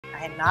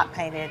had not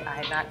painted, I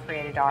had not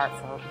created art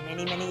for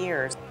many, many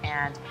years.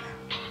 And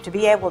to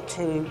be able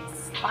to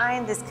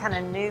find this kind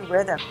of new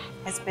rhythm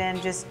has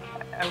been just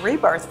a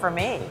rebirth for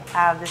me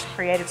of this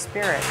creative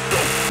spirit.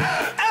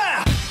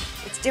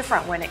 It's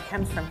different when it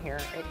comes from here.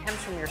 It comes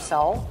from your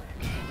soul.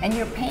 And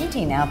you're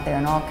painting out there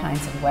in all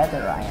kinds of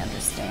weather, I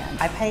understand.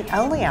 I paint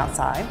only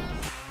outside.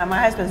 My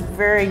husband's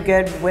very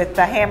good with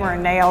the hammer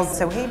and nails,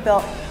 so he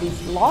built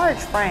these large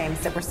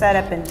frames that were set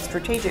up in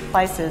strategic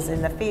places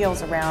in the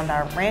fields around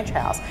our ranch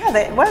house.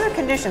 Yeah, the weather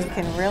conditions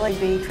can really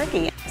be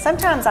tricky.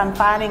 Sometimes I'm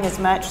fighting as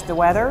much the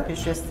weather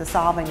as just the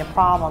solving the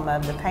problem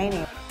of the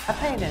painting. I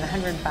painted in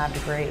 105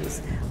 degrees,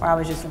 where I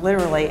was just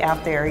literally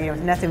out there,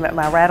 with nothing but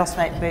my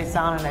rattlesnake boots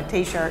on and a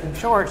t-shirt and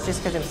shorts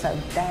just because it was so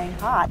dang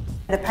hot.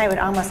 The paint would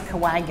almost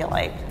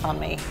coagulate on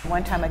me.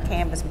 One time a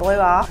canvas blew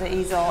off the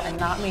easel and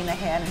knocked me in the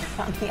head and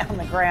knocked me on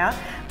the ground,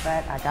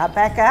 but I got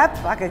back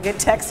up like a good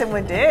Texan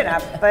would do, and I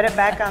put it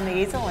back on the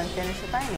easel and finished the painting.